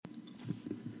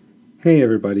Hey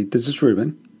everybody, this is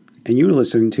Ruben, and you're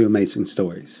listening to Amazing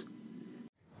Stories.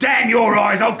 Damn your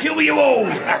eyes, I'll kill you all!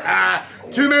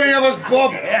 Too many of us,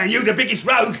 Bob. Yeah, and you the biggest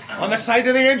rogue. On the side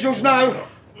of the angels now.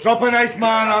 Drop an eighth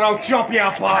man or I'll chop you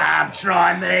apart. Come,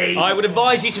 try me. I would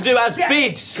advise you to do as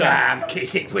bid, sir. Come,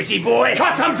 kiss it, pretty boy.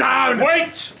 Cut him down!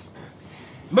 Wait!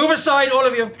 Move aside, all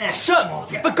of you. Sir,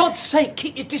 for God's sake,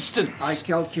 keep your distance. I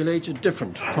calculate a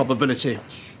different probability.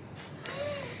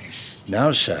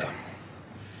 Now, sir,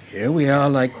 here we are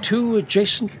like two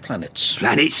adjacent planets.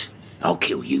 Planet, I'll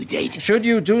kill you dead. Should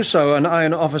you do so, an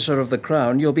iron officer of the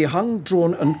Crown, you'll be hung,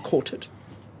 drawn, and quartered.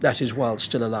 That is while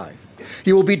still alive.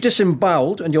 You will be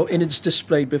disembowelled and your innards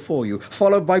displayed before you,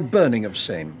 followed by burning of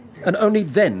same, and only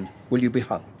then will you be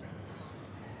hung.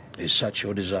 Is such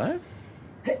your desire?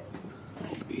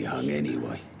 I'll be hung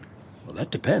anyway. Well, that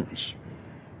depends.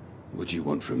 What do you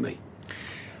want from me?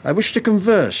 I wish to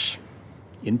converse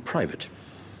in private.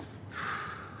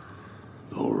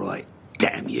 All right,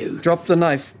 damn you. Drop the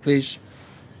knife, please.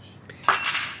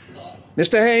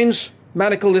 Mr. Haynes,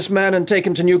 manacle this man and take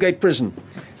him to Newgate Prison.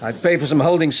 I'd pay for some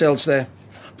holding cells there.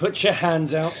 Put your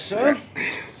hands out, sir.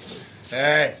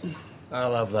 Hey,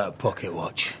 I'll have that pocket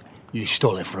watch. You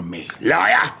stole it from me.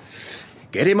 Liar!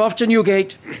 Get him off to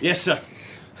Newgate. Yes, sir.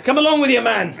 Come along with you,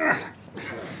 man.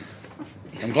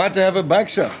 I'm glad to have it back,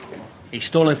 sir. He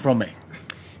stole it from me.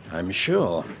 I'm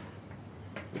sure.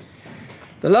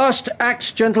 The last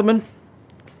act, gentlemen.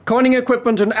 Coining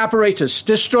equipment and apparatus.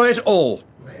 Destroy it all.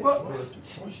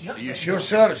 Are you sure,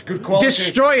 sir? It's good quality.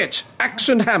 Destroy it, axe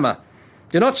and hammer.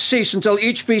 Do not cease until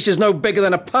each piece is no bigger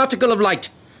than a particle of light.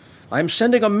 I am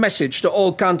sending a message to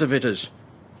all counterfeiters.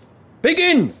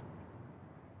 Begin!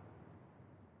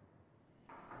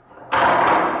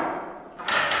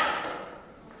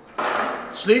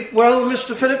 Sleep well,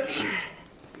 Mr. Phillips?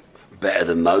 Better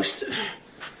than most.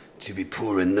 To be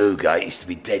poor in Newgate is to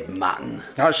be dead mutton.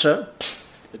 How so?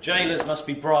 The jailers must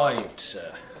be bribed,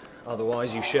 sir.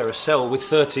 Otherwise you share a cell with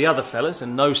 30 other fellas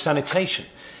and no sanitation.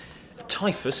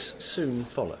 Typhus soon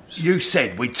follows. You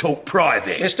said we talk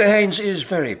private. Mr. Haynes is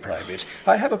very private.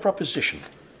 I have a proposition.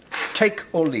 Take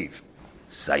or leave.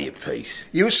 Say your piece.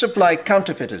 You supply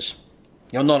counterfeiters.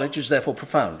 Your knowledge is therefore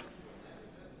profound.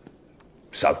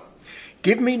 So?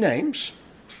 Give me names,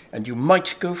 and you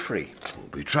might go free.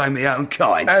 Betray my own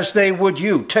kind. As they would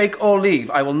you. Take or leave.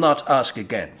 I will not ask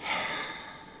again.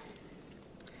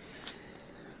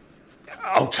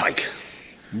 I'll take.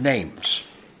 Names.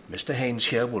 Mr. Haynes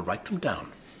here will write them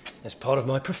down. As part of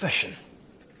my profession.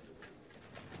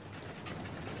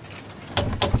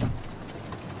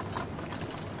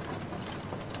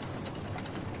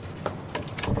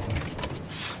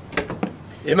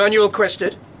 Emmanuel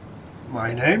Quested.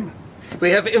 My name?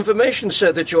 We have information,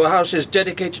 sir, that your house is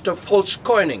dedicated to false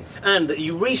coining. And that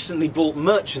you recently bought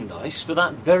merchandise for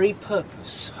that very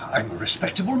purpose. I'm a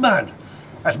respectable man.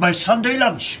 At my Sunday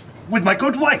lunch, with my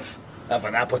good wife. Have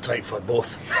an appetite for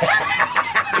both.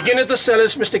 Begin at the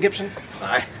cellars, Mr. Gibson.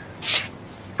 Aye.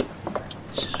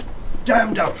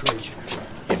 Damned outrage.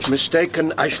 If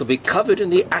mistaken, I shall be covered in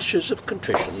the ashes of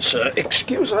contrition, sir.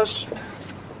 Excuse us.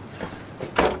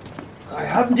 I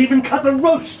haven't even cut the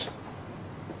roast.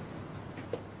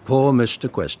 Poor Mr.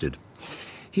 Quested.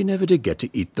 He never did get to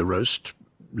eat the roast.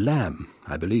 Lamb,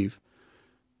 I believe.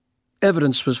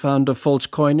 Evidence was found of false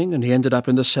coining, and he ended up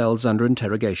in the cells under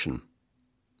interrogation.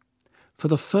 For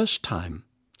the first time,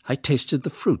 I tasted the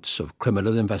fruits of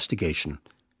criminal investigation,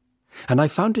 and I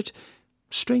found it,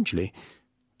 strangely,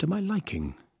 to my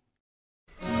liking.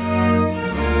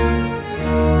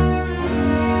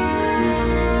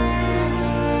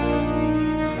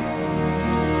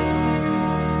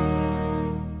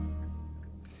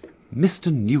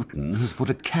 Mr. Newton has put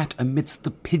a cat amidst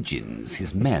the pigeons.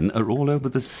 His men are all over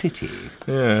the city.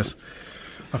 Yes.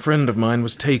 A friend of mine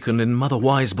was taken in Mother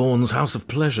Wiseborn's House of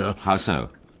Pleasure. How so?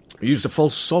 He used a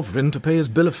false sovereign to pay his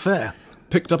bill of fare.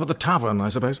 Picked up at the tavern, I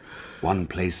suppose. One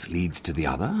place leads to the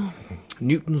other.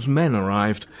 Newton's men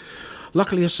arrived.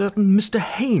 Luckily, a certain Mr.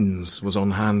 Haynes was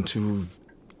on hand to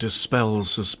dispel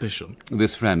suspicion.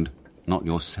 This friend, not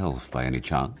yourself by any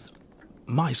chance?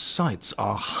 My sights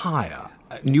are higher.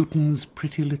 Newton's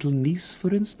pretty little niece,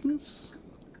 for instance?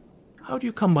 How do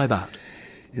you come by that?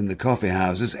 In the coffee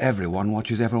houses, everyone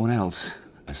watches everyone else.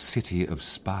 A city of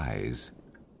spies.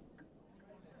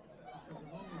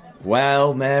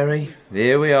 Well, Mary,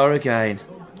 here we are again.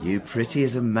 You pretty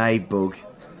as a May bug.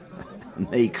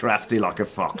 Me crafty like a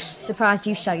fox. Surprised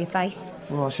you show your face.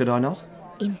 Why should I not?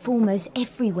 Informers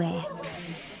everywhere.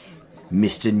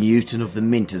 Mr. Newton of the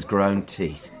Mint has grown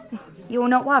teeth. You're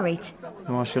not worried?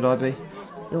 Why should I be?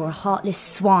 You're a heartless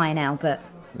swine, Albert.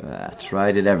 I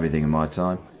traded everything in my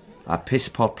time. A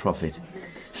piss-pot profit.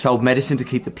 Sold medicine to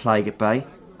keep the plague at bay.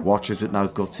 Watchers with no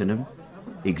guts in them.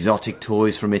 Exotic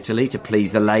toys from Italy to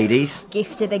please the ladies.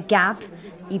 Gift of the gab.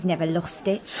 You've never lost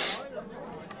it.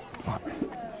 Right.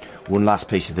 One last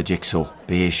piece of the jigsaw.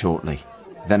 Be here shortly.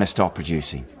 Then I start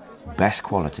producing. Best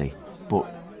quality,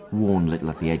 but worn little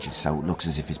at the edges so it looks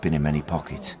as if it's been in many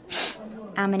pockets.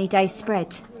 How many days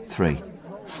spread? 3.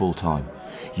 Full time.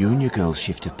 You and your girls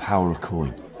shift a power of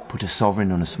coin. Put a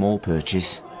sovereign on a small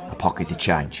purchase, a pocket the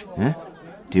change. Eh?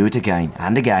 Do it again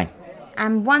and again.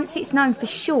 And once it's known for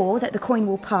sure that the coin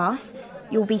will pass,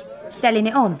 you'll be selling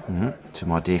it on? Mm-hmm. To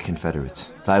my dear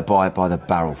Confederates. They'll buy it by the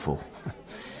barrelful. Well,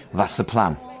 that's the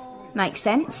plan. Makes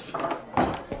sense.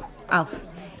 Oh,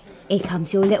 here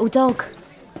comes your little dog.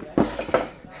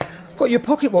 Got your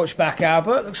pocket watch back,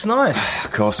 Albert. Looks nice.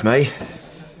 Of course, me.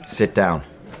 Sit down.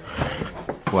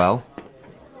 Well,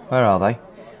 where are they?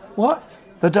 What?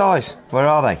 The dies. Where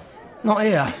are they? Not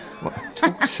here. What?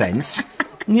 Talk sense.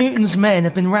 Newton's men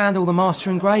have been round all the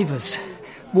master engravers.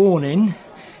 Warning,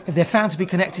 if they're found to be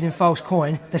connected in false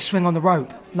coin, they swing on the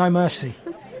rope. No mercy.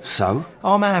 So?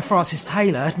 Our man Francis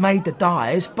Taylor had made the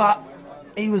dies, but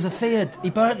he was afeard. He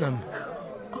burnt them.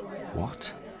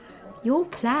 What? Your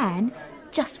plan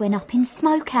just went up in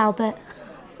smoke, Albert.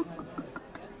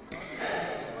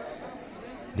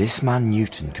 This man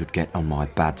Newton could get on my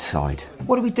bad side.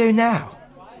 What do we do now?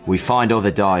 We find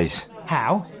other dies.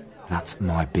 How? That's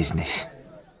my business.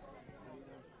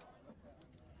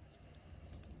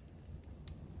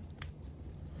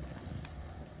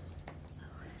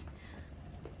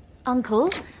 Uncle,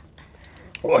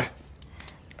 What?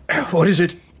 What is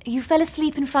it? you fell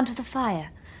asleep in front of the fire.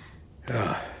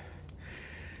 Ah,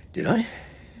 did I?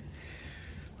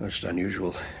 Most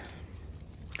unusual.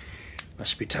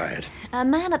 Must be tired. A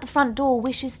man at the front door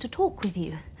wishes to talk with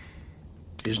you.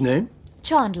 His name?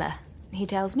 Chandler, he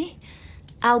tells me.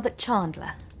 Albert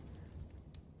Chandler.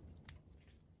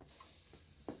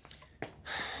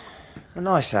 A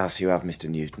nice house you have, Mr.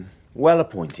 Newton. Well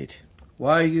appointed.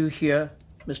 Why are you here,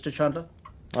 Mr. Chandler?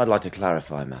 I'd like to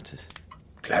clarify matters.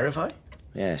 Clarify?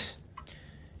 Yes.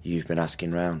 You've been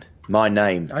asking round. My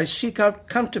name. I seek out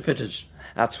counterfeiters.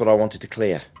 That's what I wanted to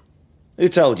clear. Who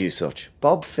told you such?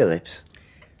 Bob Phillips?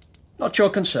 Not your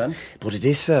concern. But it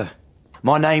is, sir.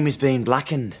 My name is being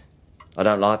blackened. I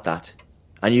don't like that.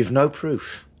 And you've no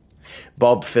proof.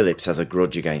 Bob Phillips has a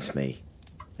grudge against me.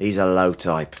 He's a low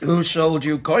type. Who sold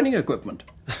you coining equipment?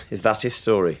 Is that his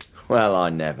story? Well, I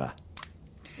never.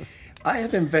 I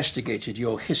have investigated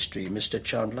your history, Mr.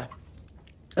 Chandler.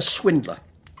 A swindler,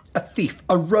 a thief,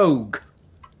 a rogue.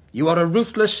 You are a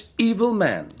ruthless, evil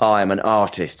man. I am an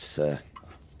artist, sir.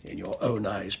 In your own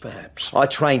eyes, perhaps. I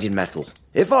trained in metal.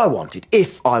 If I wanted,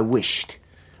 if I wished,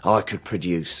 I could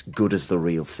produce good as the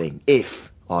real thing.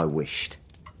 If I wished.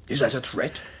 Is that a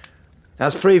threat?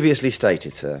 As previously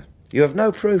stated, sir, you have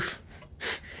no proof.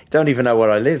 Don't even know where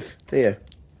I live, do you?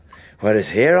 Whereas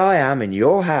here I am in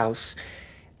your house,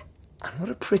 and what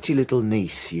a pretty little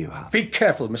niece you have. Be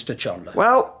careful, Mr. Chandler.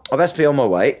 Well, I best be on my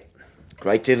way.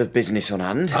 Great deal of business on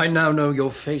hand. I now know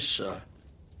your face, sir.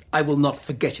 I will not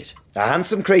forget it. A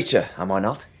handsome creature, am I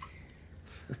not?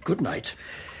 Good night.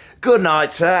 Good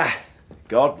night, sir.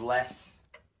 God bless.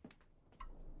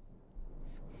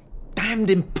 Damned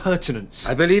impertinence.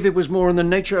 I believe it was more in the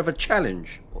nature of a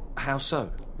challenge. How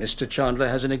so? Mr. Chandler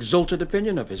has an exalted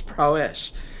opinion of his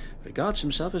prowess. Regards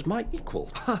himself as my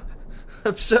equal.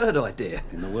 Absurd idea.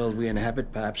 In the world we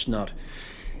inhabit, perhaps not.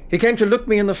 He came to look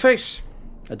me in the face.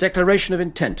 A declaration of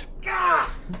intent.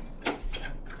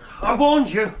 I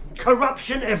warned you.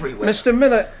 Corruption everywhere. Mr.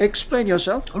 Miller, explain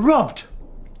yourself. Robbed.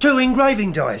 2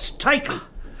 engraving dies. Taken.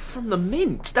 From the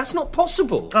mint? That's not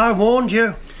possible. I warned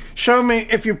you. Show me,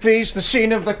 if you please, the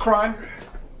scene of the crime.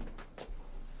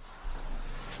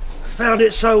 Found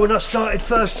it so when I started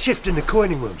first shift in the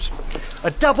coining rooms.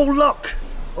 A double lock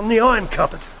on the iron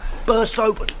cupboard. Burst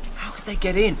open. How could they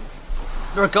get in?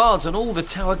 There are guards on all the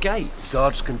tower gates.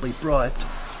 Guards can be bribed.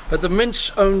 But the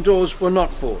mint's own doors were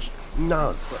not forced.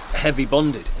 No. Heavy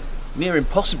bonded. Near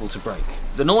impossible to break.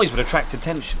 The noise would attract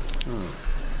attention.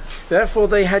 Therefore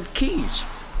they had keys.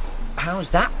 How is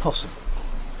that possible?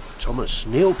 Thomas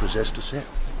Neal possessed a set.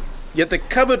 Yet the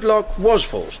cupboard lock was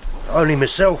forced. Only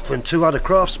myself and 2 other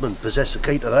craftsmen possess the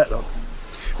key to that lock.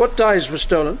 What dies were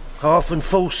stolen? Half and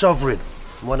full sovereign.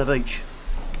 1 of each.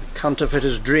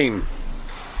 Counterfeiter's dream.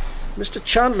 Mr.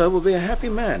 Chandler will be a happy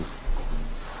man.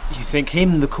 You think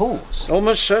him the cause?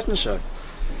 Almost certain so.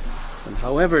 And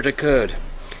however it occurred,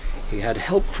 he had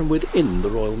help from within the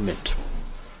Royal Mint.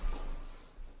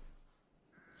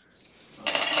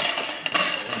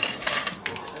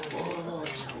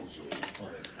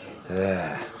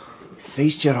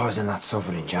 Feast your eyes on that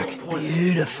sovereign, Jack.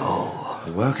 Beautiful.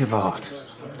 A work of art.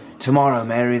 Tomorrow,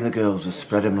 Mary and the girls will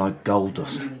spread 'em like gold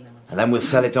dust. And then we'll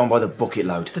sell it on by the bucket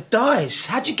load. The dice.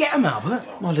 How'd you get 'em, Albert?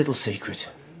 My little secret.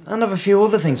 And I've a few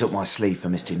other things up my sleeve for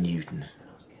Mr. Newton.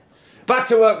 Back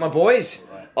to work, my boys.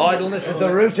 Idleness is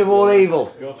the root of all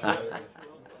evil.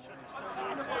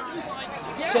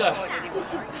 Sir,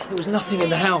 there was nothing in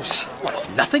the house.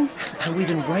 Nothing? And we've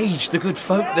enraged the good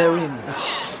folk therein.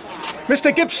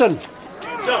 Mr. Gibson,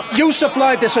 you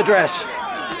supplied this address.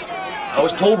 I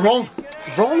was told wrong.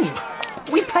 Wrong.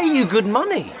 We pay you good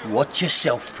money. Watch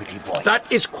yourself, pretty boy. That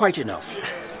is quite enough.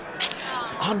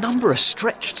 Our number are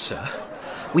stretched, sir.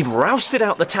 We've rousted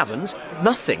out the taverns.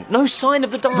 Nothing. No sign of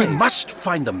the dice. We must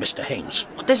find them, Mr. Haynes.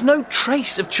 There's no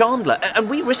trace of Chandler, and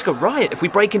we risk a riot if we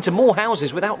break into more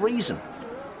houses without reason.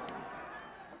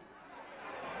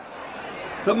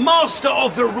 The Master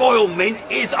of the Royal Mint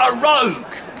is a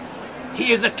rogue.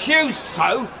 He is accused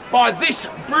so by this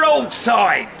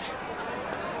broadside.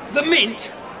 The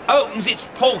Mint opens its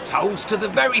portholes to the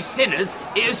very sinners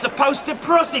it is supposed to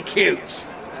prosecute.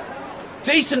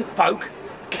 Decent folk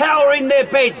cower in their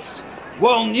beds,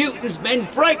 while Newton's men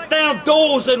break down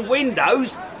doors and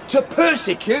windows to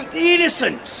persecute the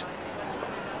innocent.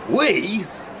 We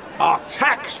are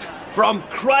taxed from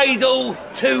cradle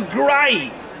to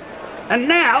grave. And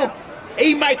now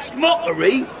he makes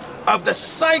mockery of the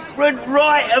sacred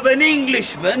right of an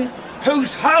Englishman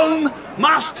whose home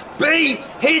must be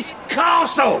his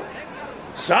castle.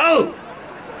 So,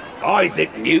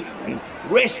 Isaac Newton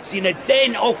rests in a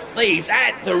den of thieves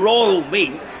at the Royal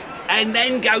Mint and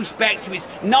then goes back to his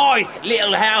nice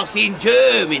little house in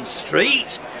Jermyn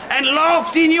Street and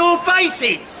laughs in your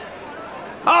faces.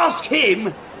 Ask him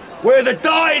where the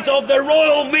dies of the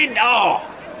Royal Mint are.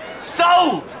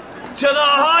 Sold to the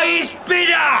highest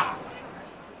bidder!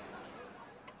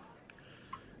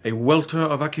 A welter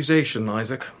of accusation,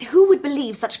 Isaac. Who would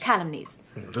believe such calumnies?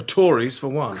 The Tories, for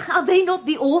one. Are they not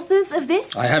the authors of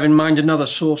this? I have in mind another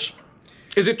source.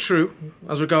 Is it true,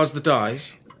 as regards the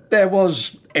dies? There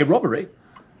was a robbery.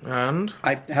 And?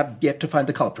 I have yet to find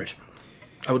the culprit.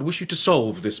 I would wish you to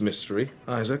solve this mystery,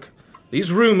 Isaac.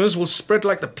 These rumours will spread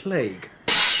like the plague.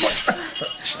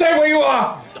 Stay where you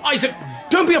are! Isaac,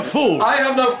 don't be a fool! I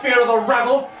have no fear of the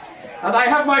rabble, and I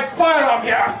have my firearm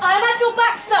here! I am at your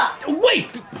back, sir!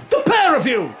 Wait! The pair of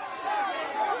you!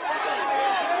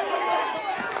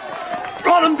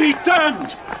 Run and be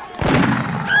damned!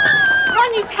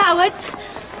 Run, you cowards!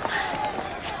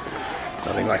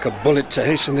 Nothing like a bullet to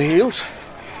hasten the heels.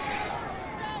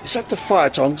 Is that the fire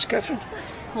tongs, Catherine?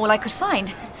 All I could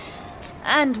find.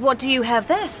 And what do you have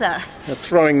there, sir? A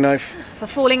throwing knife. For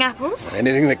falling apples?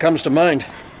 Anything that comes to mind.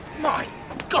 My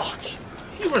God!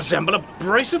 You resemble a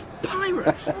brace of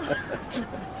pirates!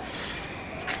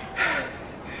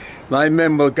 My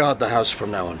men will guard the house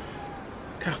from now on.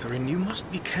 Catherine, you must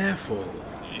be careful.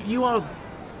 You are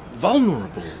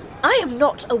vulnerable. I am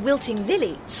not a wilting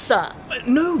lily, sir.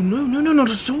 No, not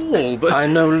at all, but... I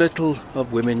know little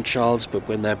of women, Charles, but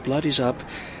when their blood is up,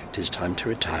 'tis time to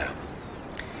retire.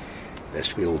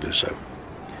 Best we all do so.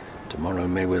 Tomorrow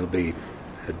may well be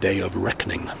a day of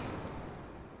reckoning.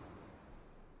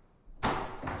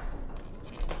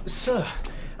 Sir,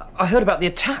 I heard about the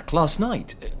attack last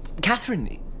night.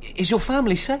 Catherine, is your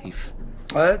family safe?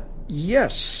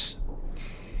 Yes.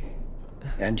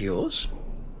 And yours?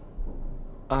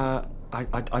 I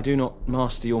do not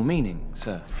master your meaning,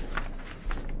 sir.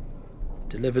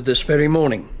 Delivered this very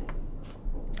morning.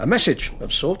 A message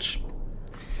of sorts.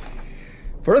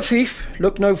 For a thief,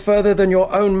 look no further than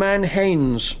your own man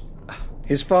Haynes.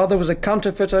 His father was a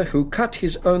counterfeiter who cut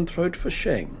his own throat for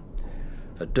shame.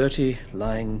 A dirty,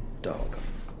 lying dog.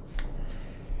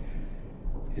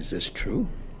 Is this true?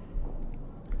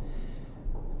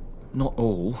 Not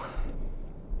all.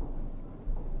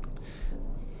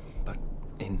 But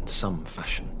in some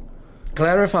fashion.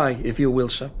 Clarify, if you will,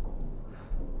 sir.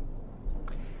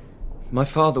 My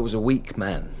father was a weak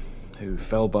man who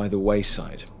fell by the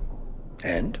wayside.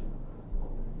 And?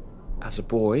 As a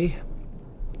boy,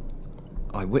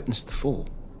 I witnessed the fall.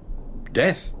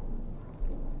 Death?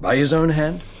 By his own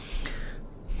hand?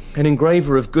 An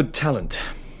engraver of good talent,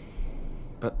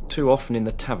 but too often in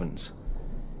the taverns.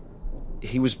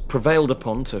 He was prevailed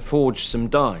upon to forge some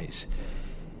dies.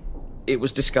 It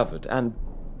was discovered, and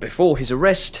before his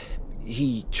arrest,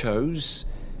 he chose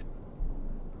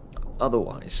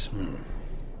otherwise.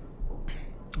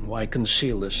 Why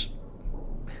conceal this?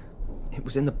 It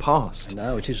was in the past. And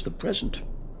now it is the present.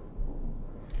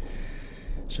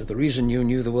 So the reason you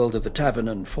knew the world of the tavern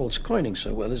and false coining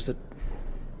so well is that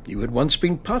you had once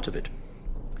been part of it.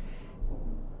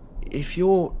 If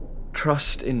you're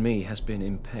trust in me has been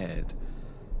impaired,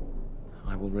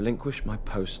 I will relinquish my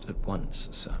post at once,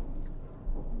 sir.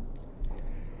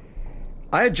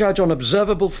 I judge on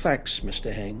observable facts,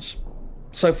 Mr. Haynes.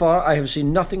 So far, I have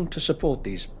seen nothing to support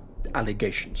these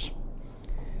allegations.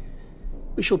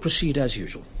 We shall proceed as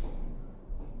usual.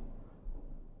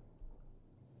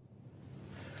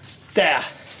 There.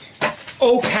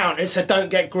 All counted, so don't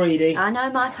get greedy. I know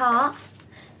my part.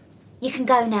 You can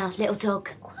go now, little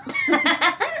dog.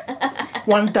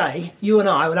 One day, you and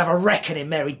I will have a reckoning,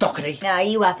 Mary Doherty. No,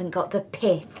 you haven't got the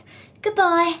pip.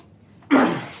 Goodbye.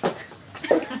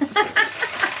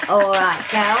 All right,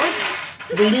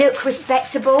 girls. We look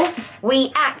respectable.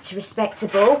 We act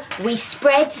respectable. We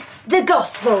spread the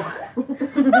gospel.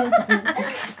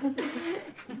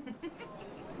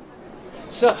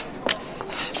 Sir,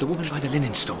 the woman by the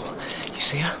linen stall. You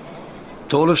see her?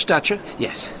 Tall of stature?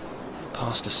 Yes.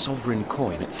 Passed a sovereign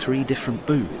coin at 3 different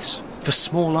booths for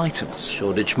small items.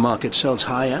 Shoreditch Market sells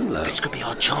high and low. This could be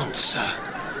our chance, sir.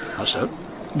 How so?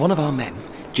 One of our men,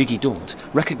 Jiggy Daunt,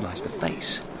 recognised the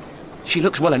face. She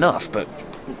looks well enough, but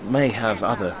may have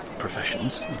other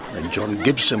professions. Then John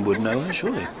Gibson would know her,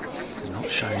 surely. He's not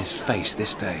shown his face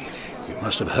this day. You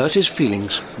must have hurt his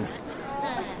feelings.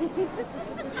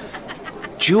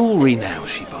 Jewellery now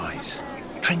she buys.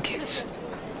 Trinkets.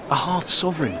 A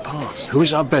half-sovereign past. Who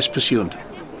is our best pursuant?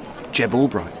 Jeb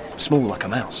Albright. Small like a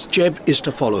mouse. Jeb is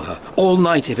to follow her. All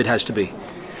night, if it has to be.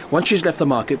 Once she's left the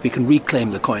market, we can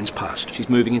reclaim the coin's past. She's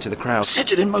moving into the crowd.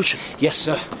 Set it in motion. Yes,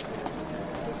 sir.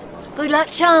 Good luck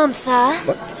charms, sir.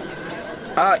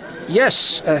 What?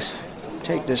 Yes.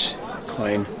 Take this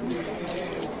coin.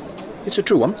 It's a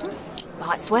true one.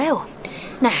 Right, swell.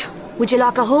 Now, would you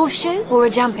like a horseshoe or a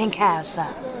jumping cow, sir?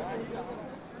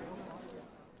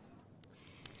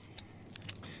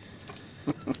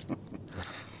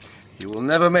 You will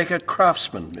never make a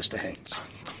craftsman, Mr. Haynes.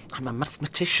 I'm a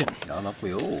mathematician. Aren't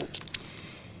we all?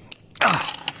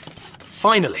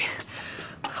 Finally.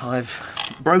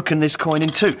 I've broken this coin in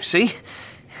 2, see?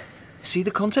 See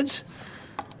the contents?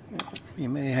 You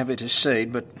may have it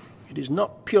assayed, but it is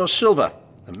not pure silver.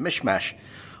 A mishmash.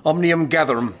 Omnium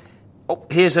gatherum. Oh,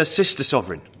 here's her sister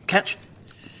sovereign. Catch.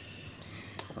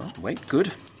 Oh, weight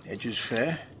good. Edges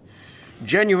fair.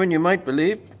 Genuine, you might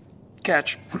believe.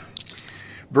 Catch.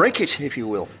 Break it, if you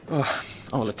will. Oh,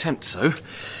 I'll attempt so.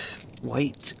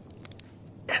 Wait.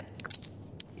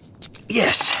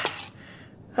 Yes.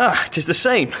 'Tis the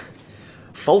same.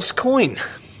 False coin.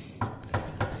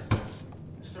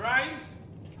 Mr. Haynes,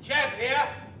 Jeb here.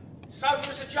 So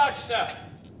was the judge, sir.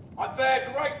 I bear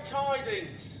great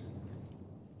tidings.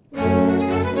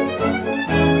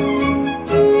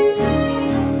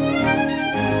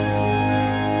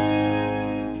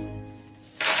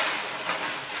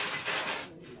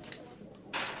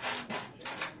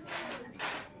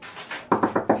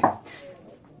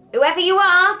 Whoever you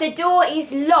are, the door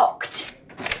is locked.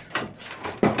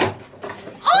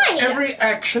 Oi! Every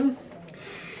action,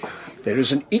 there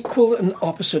is an equal and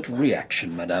opposite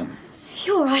reaction, madame.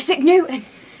 You're Isaac Newton.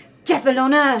 Devil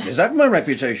on earth. Is that my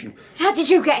reputation? How did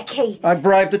you get a key? I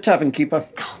bribed the tavern keeper.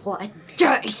 Oh, what a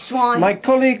dirty swine. My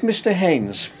colleague, Mr.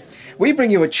 Haynes. We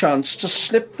bring you a chance to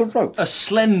slip the rope. A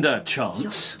slender chance. You're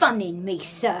funning me,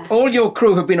 sir. All your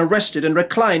crew have been arrested and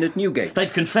recline at Newgate.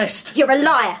 They've confessed. You're a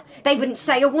liar. They wouldn't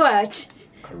say a word.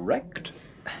 Correct.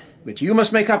 But you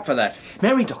must make up for that.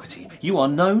 Mary Doherty, you are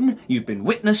known, you've been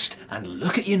witnessed, and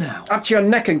look at you now. Up to your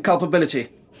neck in culpability.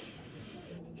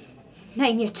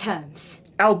 Name your terms.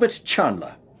 Albert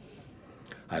Chandler.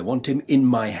 I want him in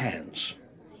my hands.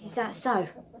 Is that so?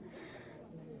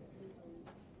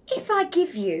 If I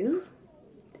give you,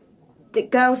 the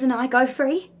girls and I go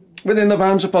free? Within the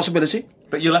bounds of possibility.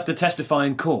 But you'll have to testify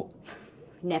in court.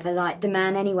 Never liked the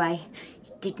man anyway.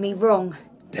 He did me wrong.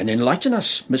 Then enlighten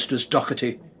us, Mistress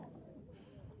Doherty.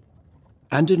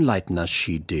 And enlighten us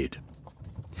she did.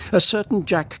 A certain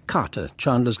Jack Carter,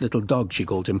 Chandler's little dog she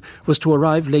called him, was to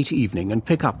arrive late evening and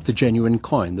pick up the genuine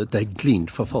coin that they'd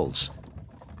gleaned for false.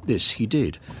 This he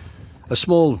did. A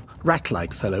small,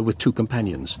 rat-like fellow with 2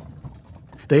 companions.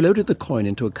 They loaded the coin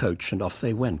into a coach and off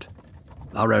they went.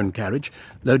 Our own carriage,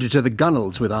 loaded to the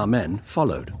gunwales with our men,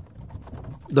 followed.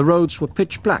 The roads were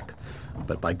pitch black,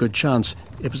 but by good chance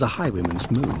it was a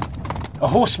highwayman's moon. A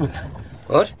horseman.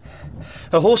 What?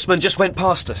 A horseman just went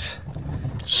past us.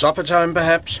 Supper time,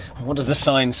 perhaps? What does the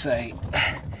sign say?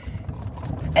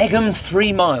 Egham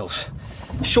 3 miles.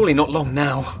 Surely not long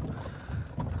now.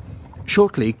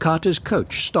 Shortly, Carter's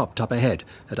coach stopped up ahead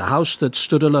at a house that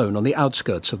stood alone on the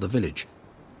outskirts of the village.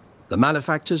 The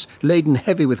malefactors, laden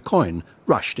heavy with coin,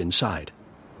 rushed inside.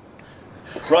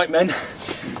 Right, men.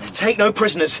 Take no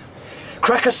prisoners.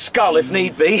 Crack a skull if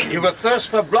need be. You've a thirst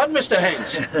for blood, Mr.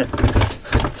 Haynes.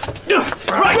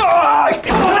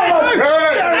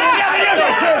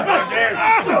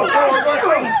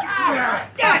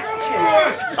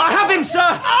 I have him,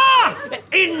 sir!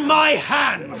 In my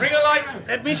hands! Bring a light.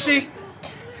 Let me see.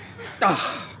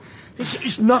 This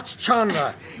is not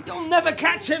Chandler. You'll never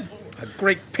catch him. A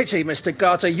great pity, Mr.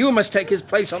 Garter. You must take his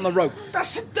place on the rope.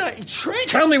 That's a dirty trick.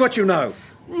 Tell me what you know.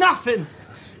 Nothing.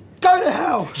 Go to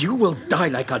hell. You will die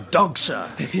like a dog,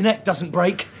 sir. If your neck doesn't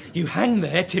break, you hang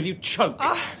there till you choke.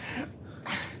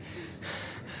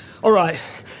 All right.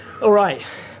 Right,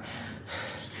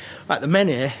 the men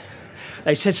here,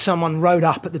 they said someone rode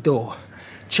up at the door.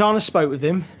 Chandler spoke with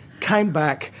him, came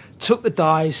back, took the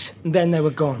dice, and then they were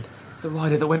gone. The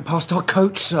rider that went past our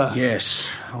coach, sir. Yes,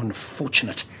 how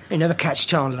unfortunate. He never catch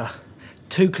Chandler.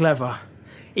 Too clever.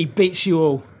 He beats you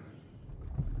all.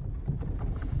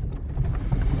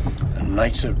 A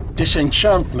night of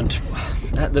disenchantment.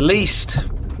 At the least,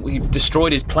 we've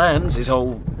destroyed his plans, his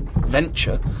whole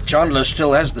venture. Chandler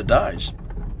still has the dice.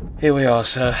 Here we are,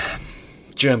 sir.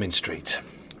 Jermyn Street.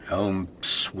 Home,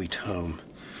 sweet home.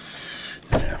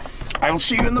 I'll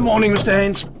see you in the morning, Mr.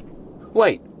 Haynes.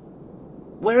 Wait.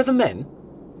 Where are the men?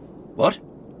 What?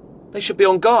 They should be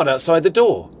on guard outside the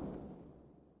door.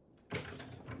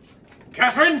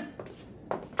 Catherine?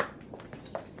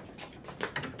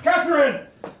 Catherine!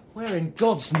 Where in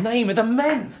God's name are the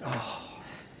men?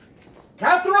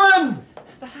 Catherine!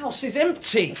 The house is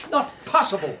empty. Not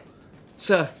possible.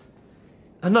 Sir,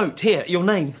 a note here, your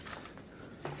name.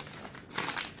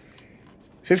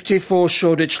 54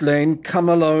 Shoreditch Lane, come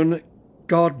alone,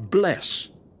 God bless.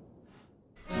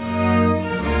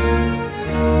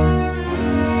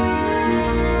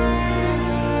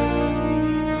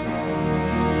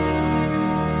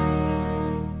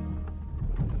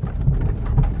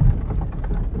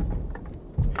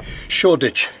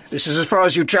 Shoreditch. This is as far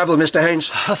as you travel, Mr.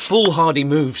 Haynes. A foolhardy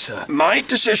move, sir. My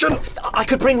decision. I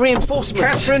could bring reinforcements.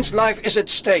 Catherine's life is at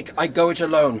stake. I go it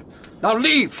alone. Now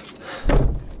leave.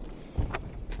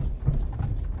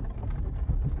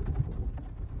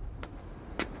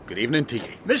 Good evening to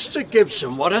you. Mr.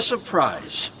 Gibson, what a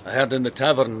surprise. I heard in the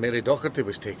tavern Mary Docherty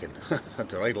was taken. Had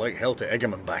to ride like hell to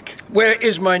Egham and back. Where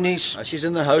is my niece? She's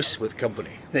in the house with company.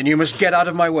 Then you must get out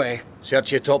of my way.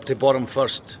 Search you top to bottom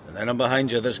first, and then I'm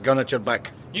behind you, this gun at your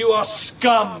back. You are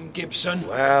scum, Gibson.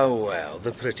 Well,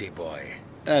 the pretty boy.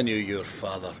 I knew your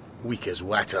father. Weak as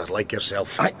water, like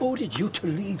yourself. I ordered you to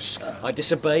leave, sir. I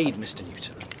disobeyed, Mr.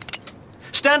 Newton.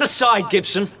 Stand aside,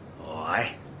 Gibson. Oh,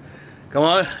 aye. Come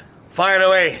on, fire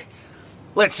away.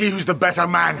 Let's see who's the better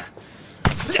man.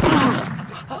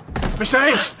 Mr.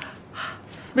 Haynes!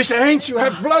 Mr. Haynes, you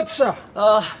have blood, sir.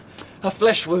 A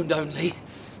flesh wound only.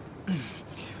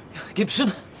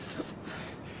 Gibson?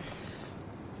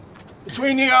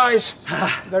 Between the eyes.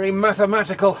 Very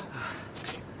mathematical.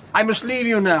 I must leave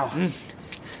you now.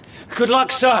 Good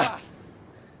luck, sir.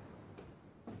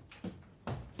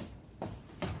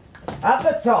 At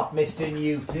the top, Mr.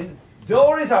 Newton.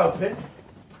 Door is open.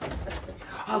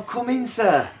 Oh, come in,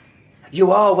 sir.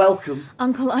 You are welcome.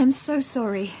 Uncle, I'm so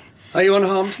sorry. Are you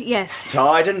unharmed? Yes.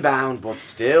 Tied and bound, but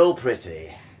still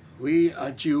pretty. We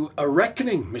are due a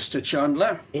reckoning, Mr.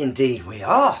 Chandler. Indeed we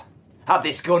are. Have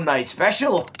this gun made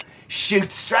special.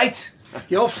 Shoot straight.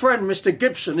 Your friend, Mr.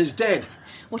 Gibson, is dead.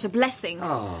 What a blessing.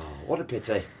 Oh, what a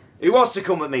pity. He was to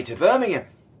come with me to Birmingham.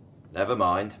 Never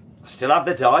mind. I still have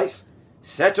the dice.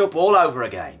 Set up all over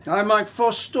again. I might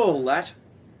forestall that.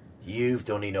 You've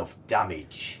done enough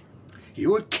damage. You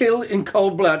would kill in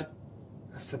cold blood.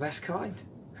 That's the best kind.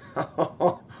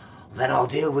 Then I'll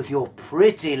deal with your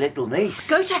pretty little niece.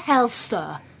 Go to hell,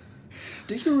 sir.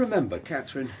 Do you remember,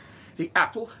 Catherine, the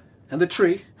apple and the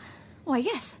tree? Why,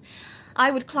 yes. I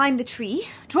would climb the tree,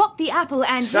 drop the apple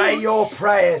and... Say your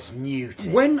prayers,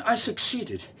 Newton. When I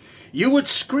succeeded, you would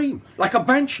scream like a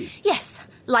banshee. Yes,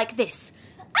 like this.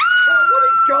 What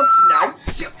in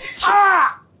God's name?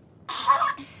 Ah!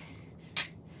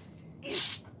 You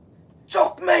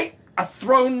stuck me. A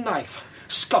thrown knife.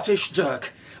 Scottish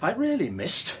dirk. I really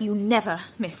missed. You never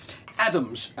missed.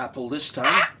 Adam's apple this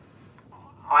time.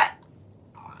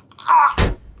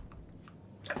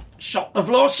 Shot the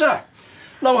floor, sir.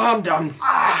 No harm done.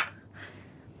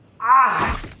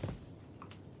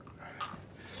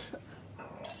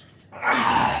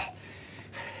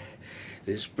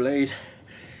 This blade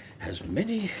has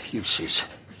many uses.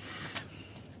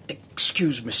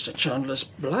 Excuse Mr. Chandler's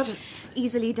blood.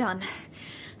 Easily done.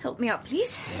 Help me up,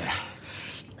 please. Yeah.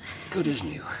 Good as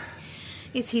new.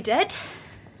 Is he dead?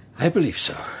 I believe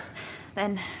so.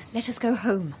 Then let us go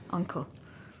home, Uncle.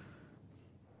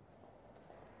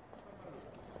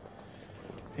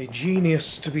 A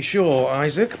genius, to be sure,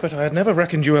 Isaac, but I had never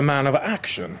reckoned you a man of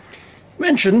action.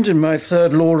 Mentioned in my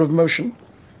third law of motion.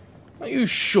 Are you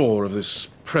sure of this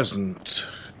present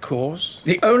course?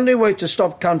 The only way to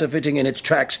stop counterfeiting in its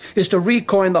tracks is to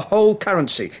recoin the whole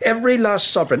currency, every last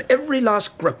sovereign, every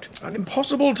last groat. An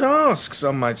impossible task,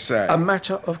 some might say. A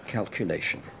matter of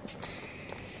calculation.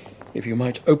 If you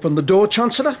might open the door,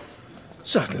 Chancellor?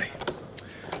 Certainly.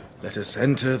 Let us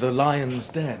enter the lion's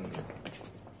den.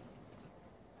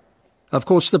 Of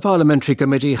course, the Parliamentary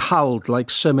Committee howled like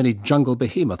so many jungle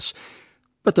behemoths,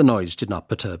 but the noise did not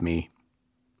perturb me.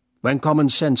 When common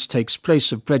sense takes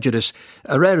place of prejudice,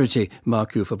 a rarity,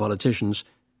 mark you, for politicians,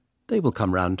 they will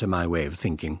come round to my way of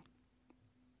thinking.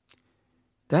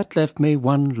 That left me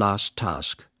one last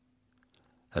task.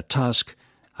 A task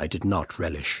I did not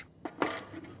relish.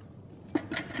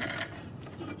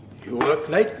 You work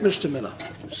late, Mr. Miller.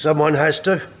 Someone has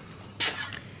to.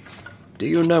 Do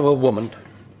you know a woman,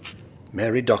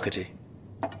 Mary Doherty?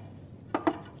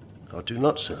 I do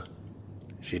not, sir.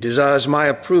 She desires my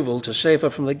approval to save her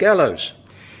from the gallows,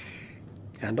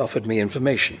 and offered me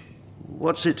information.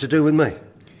 What's it to do with me?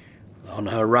 On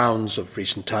her rounds of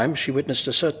recent times, she witnessed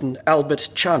a certain Albert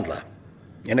Chandler,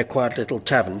 in a quiet little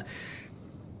tavern,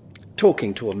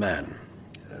 talking to a man.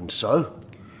 And so?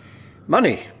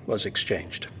 Money was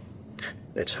exchanged.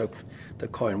 Let's hope the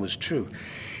coin was true.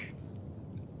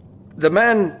 The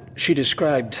man she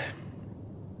described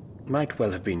might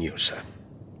well have been you, sir.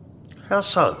 How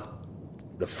so?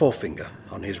 The forefinger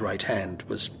on his right hand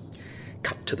was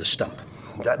cut to the stump.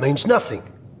 That means nothing.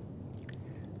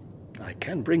 I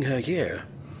can bring her here,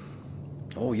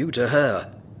 or you to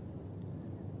her.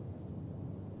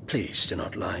 Please do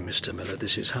not lie, Mr. Miller.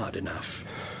 This is hard enough.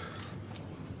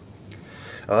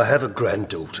 I have a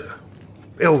granddaughter,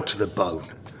 ill to the bone.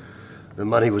 The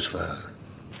money was for her.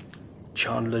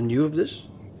 Chandler knew of this?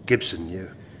 Gibson knew.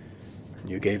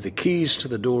 You gave the keys to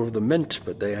the door of the Mint,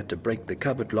 but they had to break the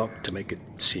cupboard lock to make it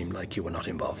seem like you were not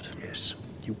involved. Yes.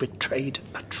 You betrayed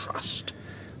a trust.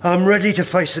 I'm ready to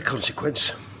face the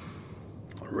consequence.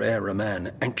 Rare a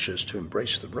man anxious to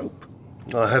embrace the rope.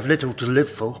 I have little to live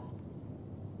for.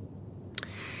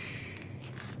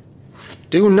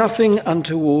 Do nothing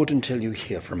untoward until you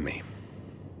hear from me.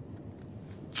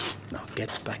 Now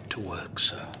get back to work,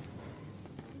 sir.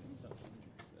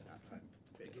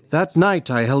 That night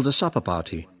I held a supper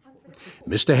party.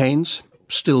 Mr. Haynes,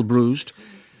 still bruised.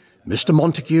 Mr.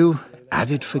 Montague,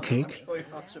 avid for cake.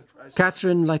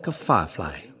 Catherine like a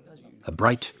firefly, a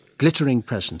bright, glittering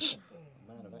presence.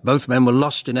 Both men were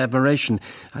lost in admiration.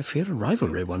 I fear a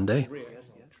rivalry one day.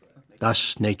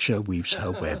 Thus nature weaves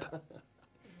her web.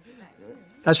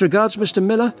 As regards Mr.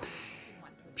 Miller,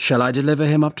 shall I deliver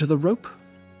him up to the rope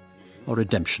or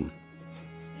redemption?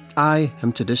 I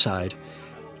am to decide.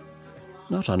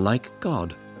 Not unlike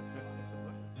God.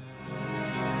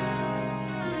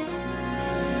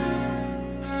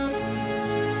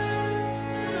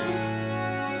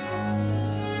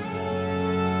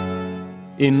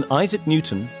 In Isaac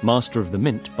Newton, Master of the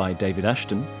Mint by David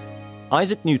Ashton,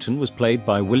 Isaac Newton was played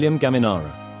by William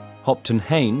Gaminara, Hopton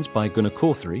Haynes by Gunnar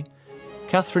Corthery,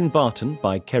 Catherine Barton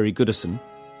by Kerry Goodison,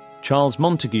 Charles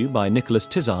Montague by Nicholas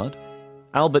Tizard,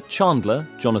 Albert Chandler,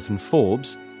 Jonathan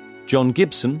Forbes, John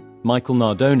Gibson, Michael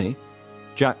Nardoni,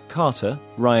 Jack Carter,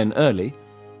 Ryan Early,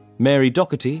 Mary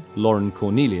Doherty, Lauren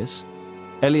Cornelius,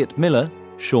 Elliot Miller,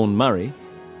 Sean Murray,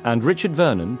 and Richard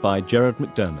Vernon by Gerard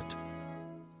McDermott.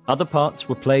 Other parts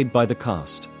were played by the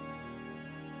cast.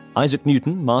 Isaac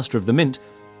Newton, Master of the Mint,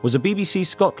 was a BBC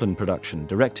Scotland production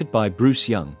directed by Bruce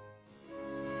Young.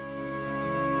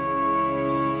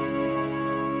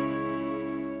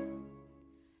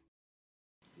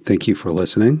 Thank you for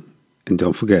listening, and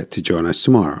don't forget to join us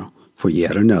tomorrow for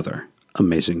yet another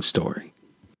amazing story.